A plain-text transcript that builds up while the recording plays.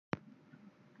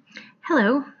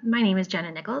Hello, my name is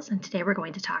Jenna Nichols, and today we're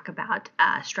going to talk about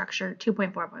structure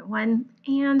 2.4.1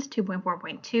 and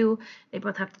 2.4.2. They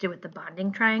both have to do with the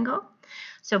bonding triangle.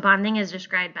 So bonding is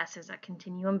described best as a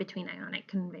continuum between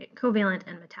ionic, covalent,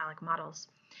 and metallic models,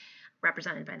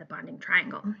 represented by the bonding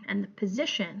triangle. And the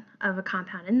position of a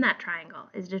compound in that triangle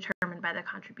is determined by the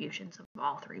contributions of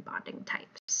all three bonding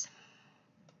types.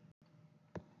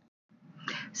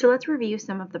 So let's review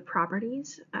some of the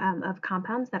properties of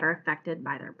compounds that are affected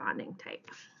by their bonding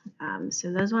type.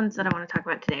 So those ones that I want to talk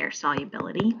about today are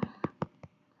solubility,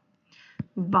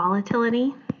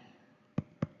 volatility,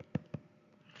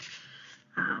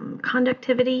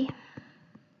 conductivity,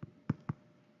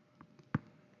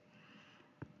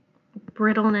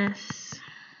 brittleness,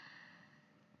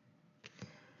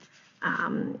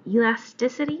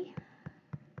 elasticity,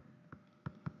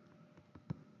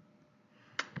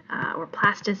 or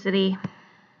plasticity,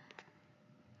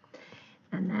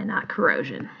 and then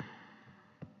corrosion.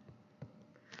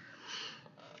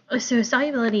 So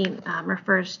solubility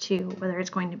refers to whether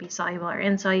it's going to be soluble or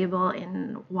insoluble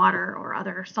in water or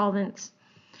other solvents.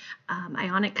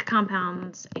 Ionic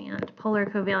compounds and polar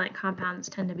covalent compounds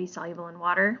tend to be soluble in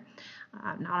water,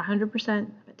 not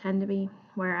 100%, but tend to be,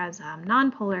 whereas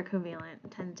nonpolar covalent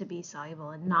tend to be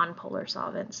soluble in nonpolar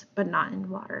solvents, but not in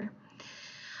water.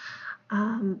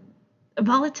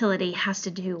 Volatility has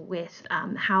to do with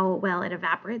how well it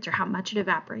evaporates or how much it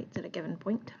evaporates at a given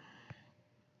point.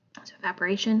 So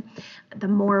evaporation, the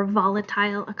more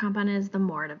volatile a compound is, the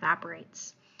more it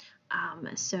evaporates.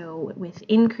 So with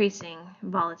increasing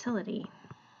volatility,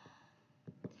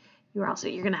 you're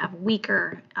going to have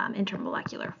weaker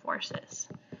intermolecular forces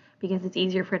because it's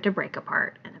easier for it to break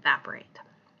apart and evaporate.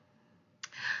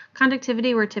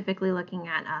 Conductivity, we're typically looking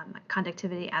at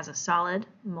conductivity as a solid,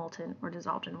 molten, or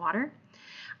dissolved in water.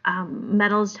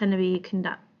 Metals tend to be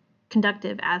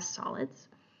conductive as solids,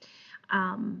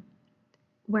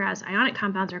 whereas ionic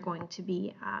compounds are going to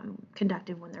be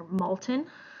conductive when they're molten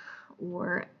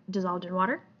or dissolved in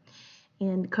water,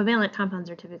 and covalent compounds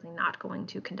are typically not going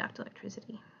to conduct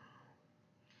electricity.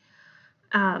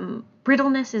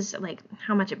 Brittleness is like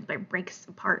how much it breaks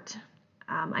apart.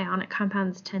 Ionic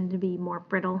compounds tend to be more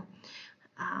brittle.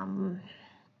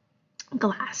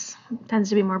 Glass tends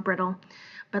to be more brittle,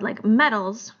 but like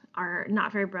metals are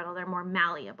not very brittle. They're more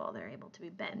malleable. They're able to be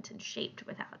bent and shaped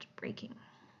without breaking.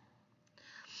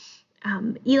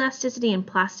 Elasticity and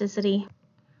plasticity.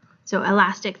 So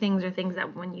elastic things are things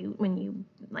that when you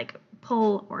like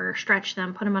pull or stretch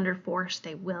them, put them under force,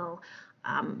 they will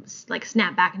like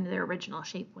snap back into their original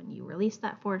shape when you release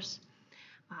that force.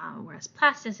 Whereas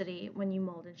plasticity, when you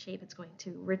mold and shape, it's going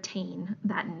to retain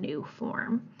that new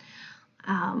form.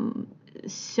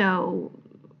 So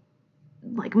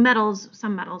like metals,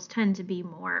 some metals tend to be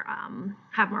more,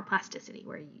 have more plasticity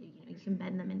where you can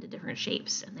bend them into different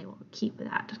shapes and they will keep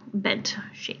that bent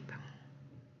shape.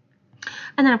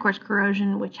 And then of course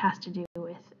corrosion, which has to do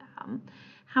with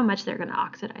how much they're going to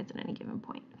oxidize at any given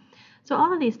point. So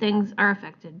all of these things are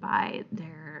affected by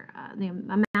their the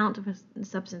amount of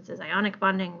substances, ionic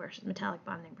bonding versus metallic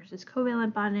bonding versus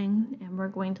covalent bonding, and we're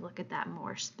going to look at that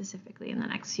more specifically in the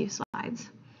next few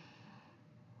slides.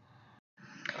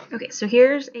 Okay, so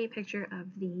here's a picture of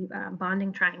the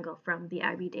bonding triangle from the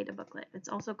IB data booklet. It's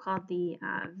also called the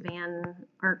Van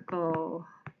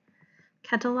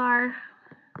Arkel-Ketelaar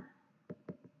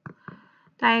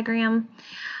diagram.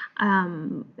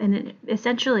 And it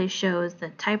essentially shows the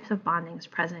types of bondings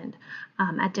present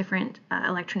at different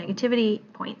electronegativity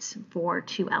points for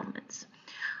two elements.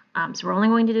 So we're only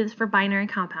going to do this for binary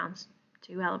compounds,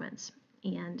 two elements.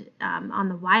 And on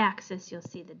the y-axis, you'll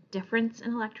see the difference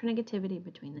in electronegativity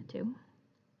between the two.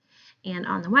 And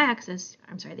on the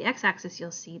the x-axis, you'll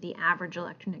see the average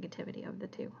electronegativity of the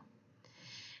two.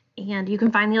 And you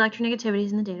can find the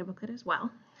electronegativities in the data booklet as well.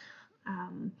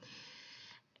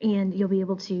 And you'll be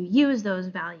able to use those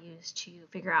values to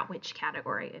figure out which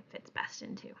category it fits best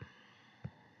into.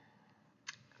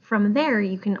 From there,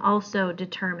 you can also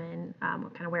determine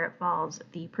kind of where it falls,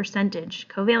 the percentage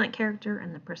covalent character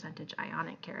and the percentage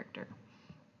ionic character.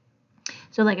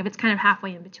 So like if it's kind of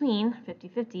halfway in between,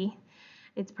 50-50,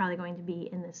 it's probably going to be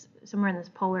in this somewhere in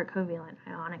this polar covalent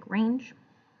ionic range.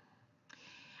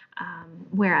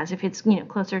 Whereas if it's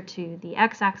closer to the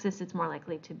x-axis, it's more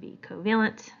likely to be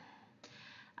covalent.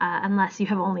 Unless you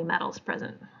have only metals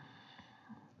present.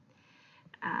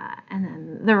 And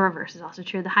then the reverse is also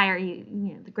true. The higher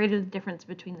the greater the difference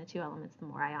between the two elements, the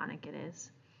more ionic it is.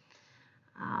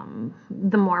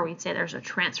 The more we'd say there's a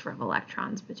transfer of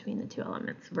electrons between the two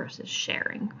elements versus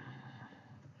sharing.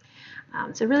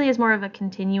 So it really is more of a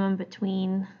continuum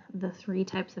between the three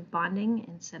types of bonding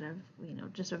instead of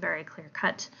just a very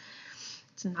clear-cut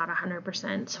It's not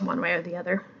 100% one way or the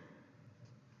other.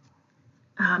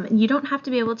 You don't have to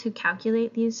be able to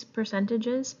calculate these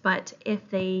percentages, but if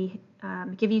they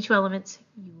give you two elements,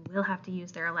 you will have to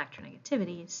use their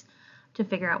electronegativities to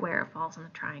figure out where it falls in the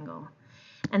triangle.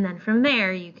 And then from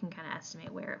there, you can kind of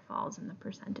estimate where it falls in the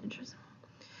percentages.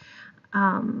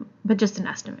 But just an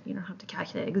estimate, you don't have to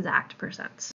calculate exact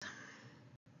percents.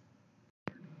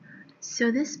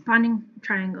 So this bonding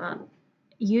triangle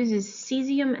uses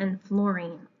cesium and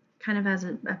fluorine kind of as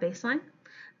a baseline.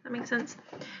 That makes sense?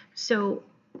 So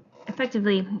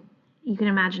effectively, you can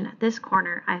imagine at this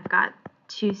corner, I've got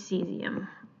two cesium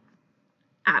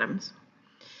atoms.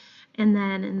 And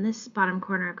then in this bottom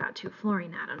corner, I've got two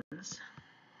fluorine atoms.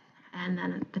 And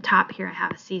then at the top here, I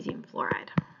have a cesium fluoride.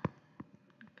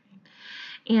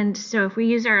 Okay. And so if we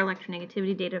use our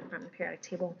electronegativity data from the periodic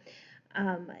table,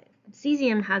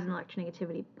 cesium has an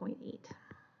electronegativity of 0.8.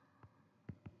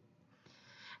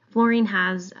 Fluorine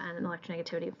has an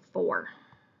electronegativity of 4.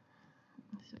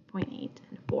 So 0.8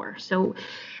 and 4. So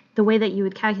the way that you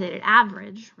would calculate an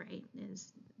average, right,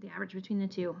 is the average between the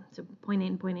two. So 0.8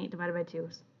 and 0.8 divided by 2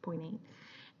 is 0.8.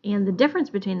 And the difference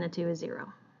between the two is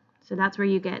 0. So that's where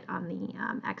you get on the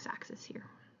x-axis here.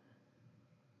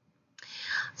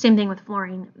 Same thing with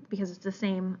fluorine, because it's the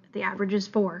same. The average is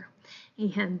 4,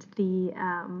 and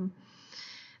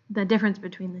the difference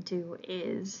between the two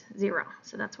is 0.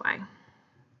 So that's why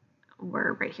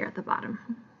we're right here at the bottom.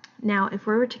 Now, if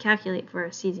we were to calculate for a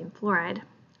cesium fluoride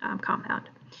compound,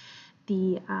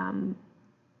 the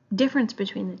difference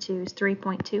between the two is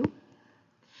 3.2,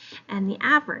 and the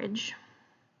average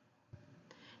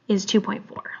is 2.4.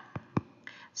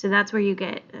 So that's where you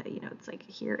get, it's like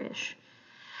here-ish.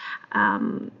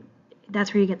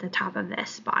 That's where you get the top of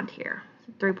this bond here,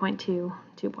 3.2,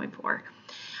 2.4.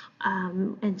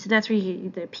 And so that's where you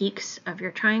get the peaks of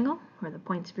your triangle, or the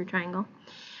points of your triangle.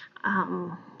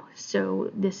 So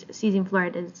this cesium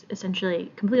fluoride is essentially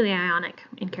completely ionic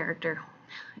in character.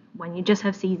 When you just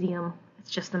have cesium, it's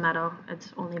just the metal,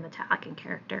 it's only metallic in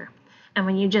character. And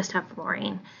when you just have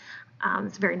fluorine,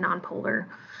 it's very nonpolar,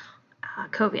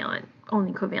 covalent,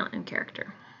 only covalent in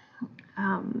character.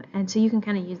 And so you can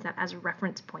kind of use that as a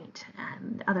reference point,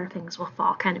 and other things will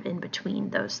fall kind of in between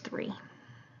those three.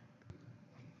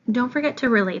 Don't forget to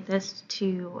relate this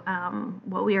to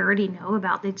what we already know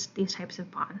about these types of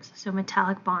bonds. So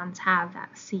metallic bonds have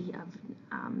that sea of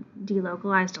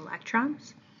delocalized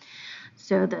electrons.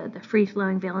 So the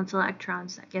free-flowing valence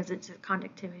electrons, that gives it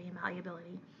conductivity and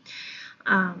malleability.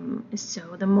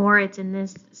 So the more it's in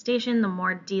this station, the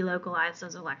more delocalized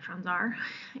those electrons are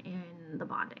in the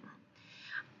bonding.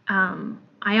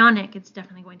 Ionic, it's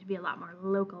definitely going to be a lot more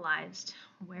localized,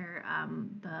 where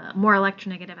the more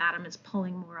electronegative atom is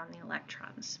pulling more on the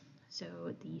electrons. So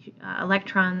the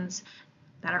electrons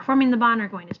that are forming the bond are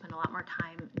going to spend a lot more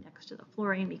time next to the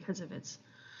fluorine because of its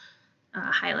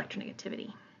high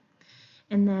electronegativity.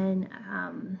 And then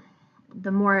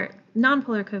the more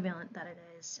nonpolar covalent that it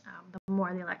is, the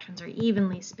more the electrons are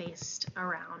evenly spaced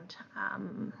around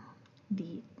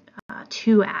the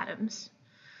two atoms,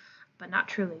 but not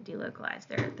truly delocalized.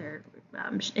 They're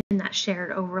in that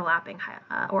shared overlapping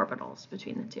orbitals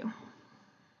between the two.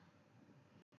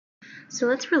 So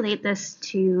let's relate this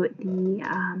to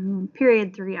the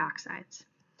period 3 oxides.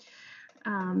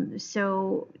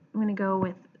 So I'm going to go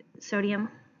with sodium,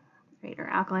 right, or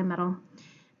alkali metal,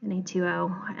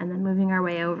 Na2O, and then moving our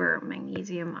way over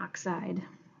magnesium oxide,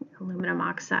 aluminum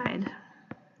oxide,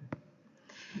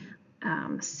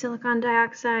 silicon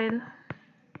dioxide,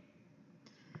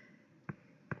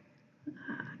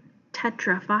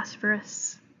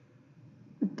 tetraphosphorus,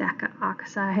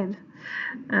 deca-oxide,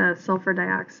 sulfur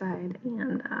dioxide,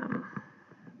 and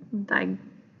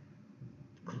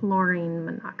dichlorine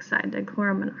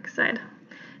monoxide.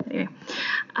 Anyway,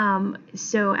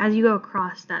 so as you go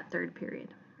across that third period,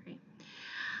 right,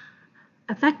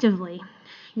 effectively,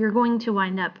 you're going to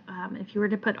wind up, if you were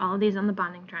to put all of these on the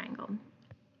bonding triangle,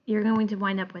 you're going to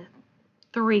wind up with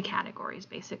 3 categories,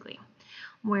 basically.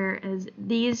 Whereas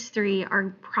these 3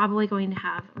 are probably going to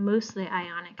have mostly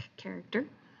ionic character,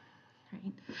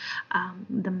 right?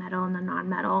 The metal and the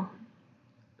non-metal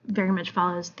very much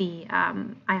follows the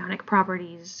ionic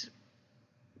properties,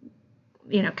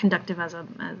 conductive as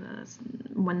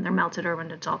when they're melted or when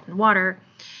dissolved in water.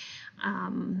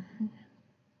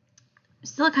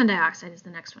 Silicon dioxide is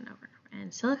the next one over,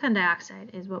 and silicon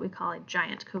dioxide is what we call a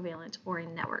giant covalent or a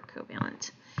network covalent.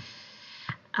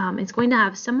 It's going to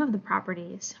have some of the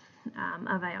properties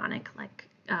of ionic, like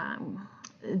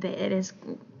it is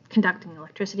conductive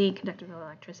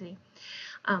electricity,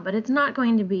 but it's not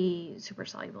going to be super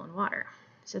soluble in water.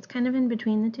 So it's kind of in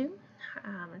between the two.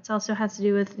 It also has to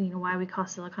do with why we call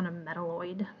silicon a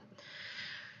metalloid.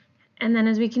 And then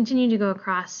as we continue to go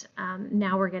across,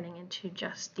 now we're getting into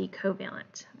just the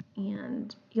covalent.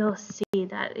 And you'll see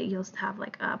that you'll have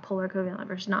like a polar covalent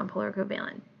versus non-polar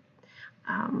covalent.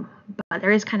 But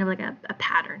there is kind of like a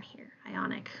pattern here,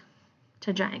 ionic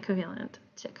to giant covalent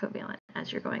to covalent,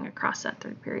 as you're going across that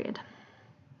third period.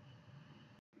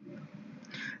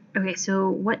 Okay,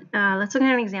 so let's look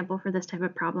at an example for this type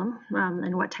of problem,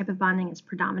 and what type of bonding is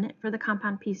predominant for the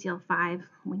compound PCl5.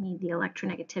 We need the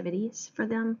electronegativities for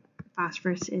them.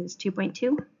 Phosphorus is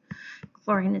 2.2,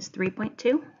 chlorine is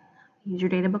 3.2. Use your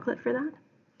data booklet for that.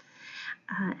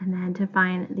 And then to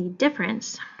find the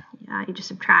difference, you just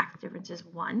subtract. The difference is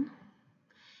 1.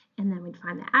 And then we'd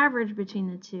find the average between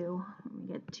the two.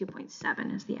 We get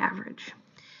 2.7 as the average.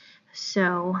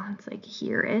 So it's like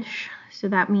here-ish. So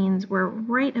that means we're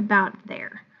right about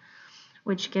there,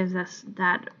 which gives us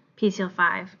that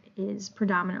PCl5 is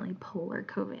predominantly polar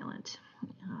covalent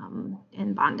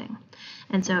in bonding.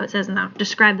 And so it says now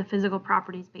describe the physical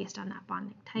properties based on that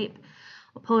bonding type.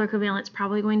 Well, polar covalent is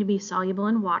probably going to be soluble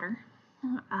in water,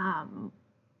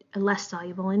 less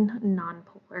soluble in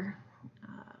non-polar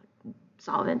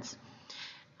solvents.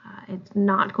 It's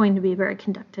not going to be very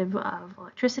conductive of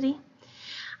electricity.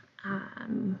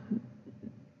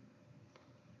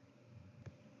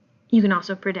 You can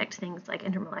also predict things like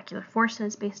intermolecular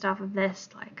forces based off of this,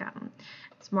 like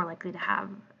it's more likely to have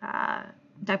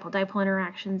dipole-dipole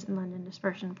interactions and London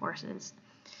dispersion forces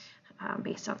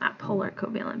based on that polar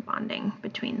covalent bonding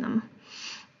between them.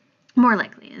 More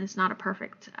likely, and it's not a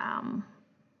perfect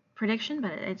prediction,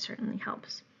 but it certainly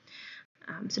helps.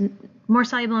 So more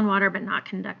soluble in water, but not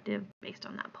conductive based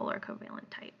on that polar covalent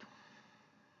type.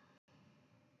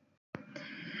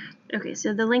 Okay,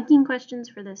 so the linking questions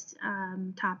for this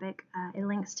topic, it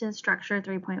links to structure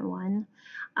 3.1,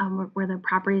 where the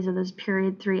properties of those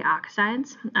period 3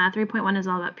 oxides. 3.1 is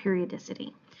all about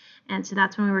periodicity. And so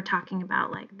that's when we were talking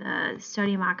about like the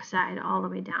sodium oxide all the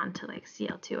way down to like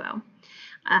Cl2O,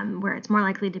 where it's more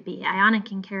likely to be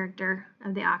ionic in character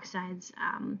of the oxides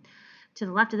to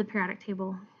the left of the periodic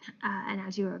table. And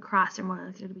as you go across, they're more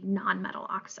likely to be non-metal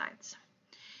oxides.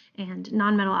 And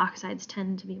non-metal oxides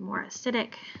tend to be more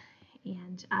acidic,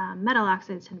 and metal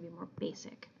oxides tend to be more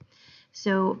basic.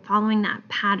 So following that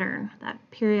pattern, that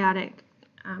periodic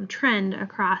trend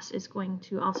across is going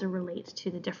to also relate to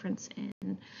the difference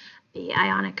in the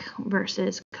ionic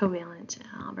versus covalent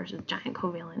versus giant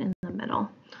covalent in the middle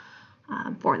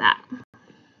for that.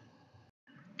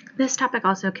 This topic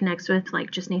also connects with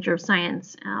like just nature of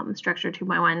science, structure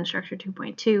 2.1, structure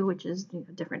 2.2, which is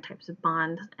different types of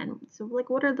bond. And so like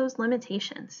what are those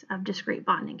limitations of discrete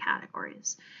bonding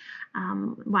categories?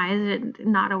 Why is it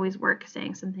not always work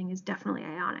saying something is definitely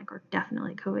ionic or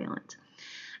definitely covalent?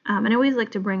 And I always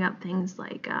like to bring up things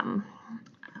like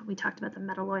we talked about the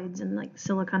metalloids and like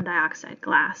silicon dioxide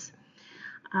glass.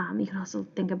 You can also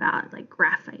think about like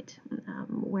graphite,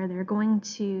 where they're going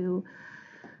to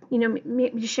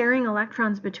sharing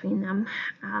electrons between them.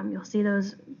 You'll see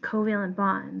those covalent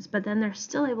bonds, but then they're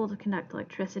still able to conduct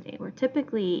electricity, where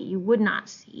typically you would not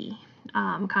see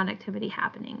conductivity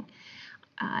happening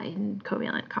in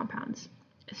covalent compounds.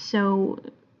 So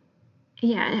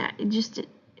yeah, just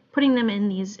putting them in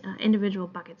these individual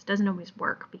buckets doesn't always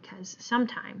work, because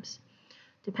sometimes,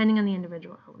 depending on the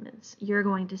individual elements, you're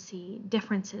going to see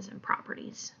differences in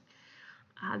properties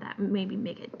that maybe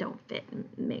make it don't fit,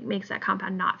 makes that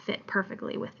compound not fit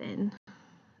perfectly within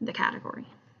the category.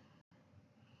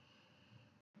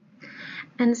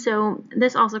 And so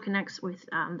this also connects with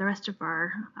the rest of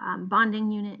our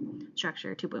bonding unit,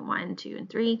 structure 2.1, 2, and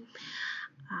 3.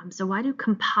 So why do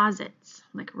composites,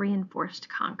 like reinforced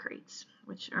concretes,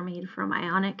 which are made from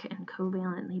ionic and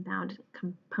covalently bound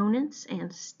components,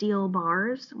 and steel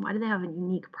bars, why do they have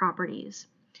unique properties?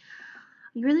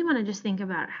 You really want to just think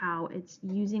about how it's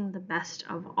using the best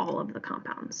of all of the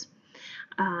compounds.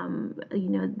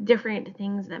 Different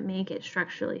things that make it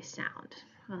structurally sound.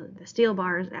 The steel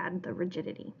bars add the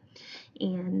rigidity,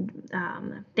 and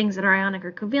things that are ionic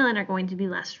or covalent are going to be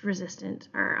less resistant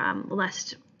or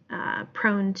less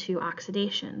prone to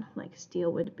oxidation, like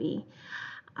steel would be.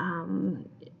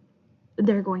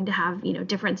 They're going to have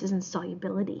differences in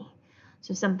solubility.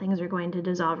 So some things are going to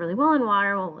dissolve really well in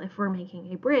water. Well, if we're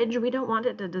making a bridge, we don't want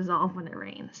it to dissolve when it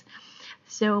rains.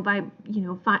 So by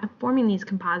forming these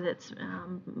composites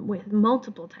with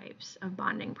multiple types of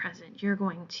bonding present, you're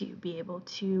going to be able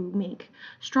to make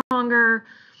stronger,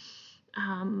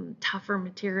 tougher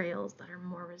materials that are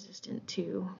more resistant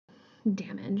to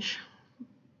damage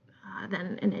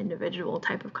than an individual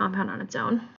type of compound on its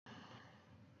own.